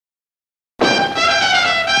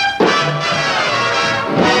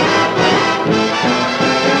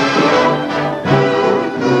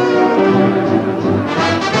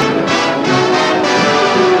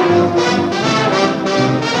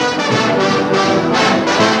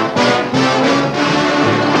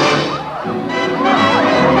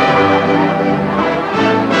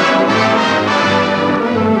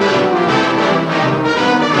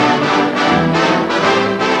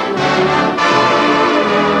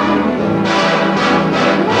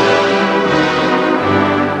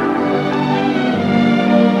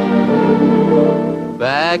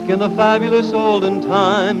Back in the fabulous olden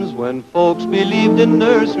times when folks believed in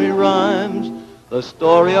nursery rhymes, the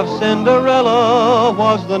story of Cinderella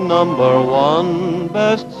was the #1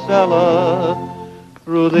 bestseller.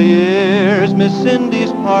 Through the years, Miss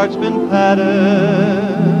Cindy's part's been padded,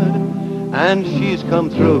 and she's come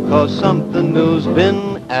through 'cause something new's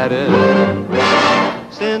been added.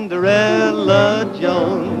 Cinderella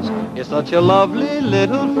Jones is such a lovely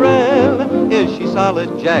little friend. Is she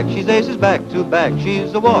solid Jack? She's aces back to back.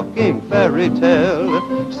 She's a walking fairy tale.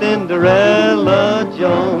 Cinderella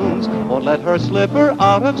Jones won't let her slipper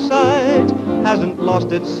out of sight. Hasn't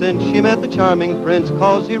lost it since she met the charming prince,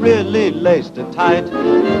 'cause he really laced it tight.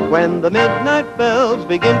 When the midnight bells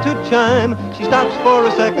begin to chime, she stops for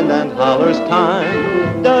a second and hollers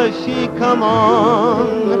time. Does she come on?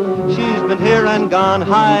 She's been here and gone.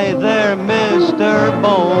 Hi there, Mr.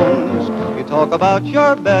 Bones. You talk about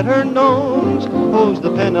your better knowns. Who's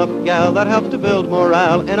the pin-up gal that helps to build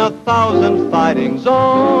morale in 1,000 fighting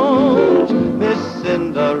zones? Miss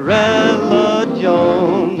Cinderella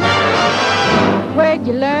Jones. Where'd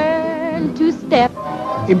you learn to step?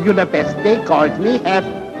 In Budapest, they called me Hef.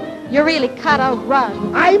 You're really cut out rough.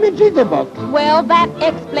 I'm a jitterbug. Well, that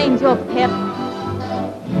explains your pep.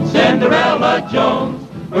 Cinderella Jones,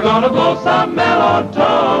 we're gonna blow some mellow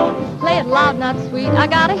tones. Play it loud, not sweet. I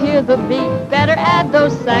gotta hear the beat. Better add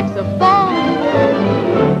those saxophones.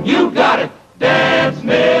 You got it. Dance,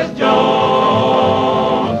 Miss Jones.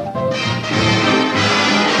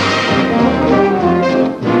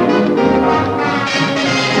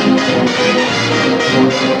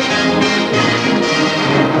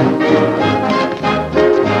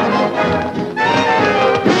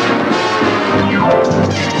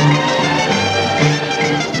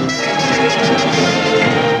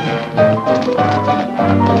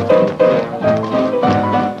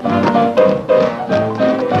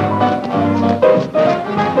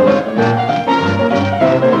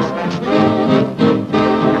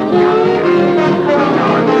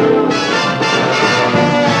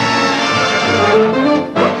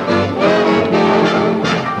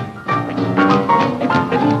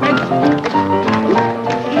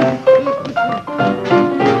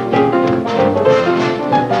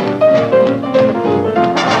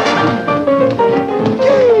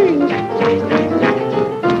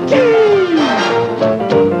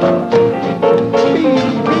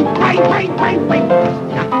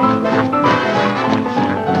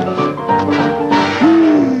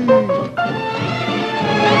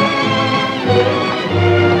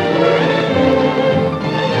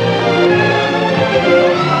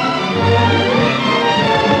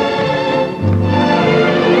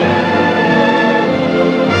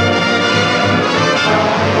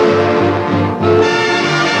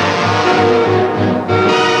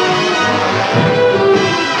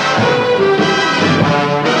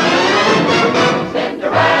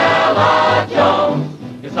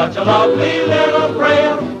 Such a lovely little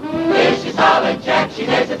frail. Is she solid Jack? She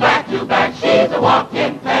takes it back to back. She's a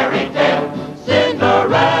walking fairy tale.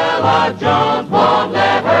 Cinderella Jones won't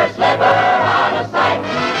let her slipper out of sight.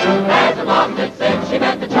 Hasn't lost it since she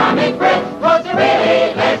met the charming prince. Was it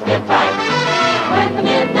really laced it tight? When the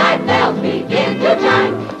midnight bells begin to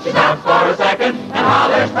chime, she stops for a second and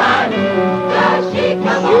hollers time. Does she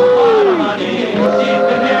come on, honey? She's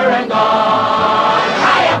been here and gone.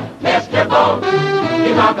 Hiya, Mr. Bones.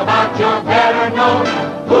 You talk about your better known.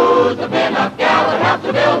 Who's the pin-up gal that helps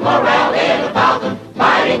to build morale in 1,000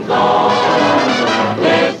 fighting zones?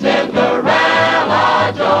 Miss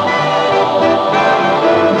Cinderella Jones.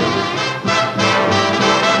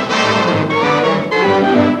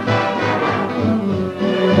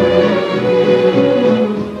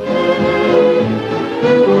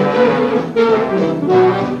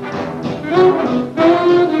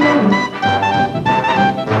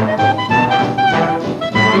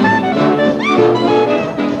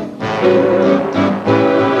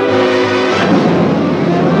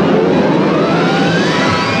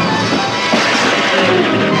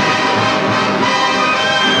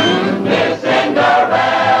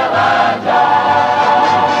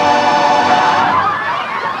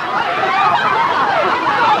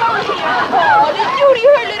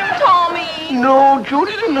 No,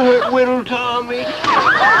 Judy didn't hurt little Tommy.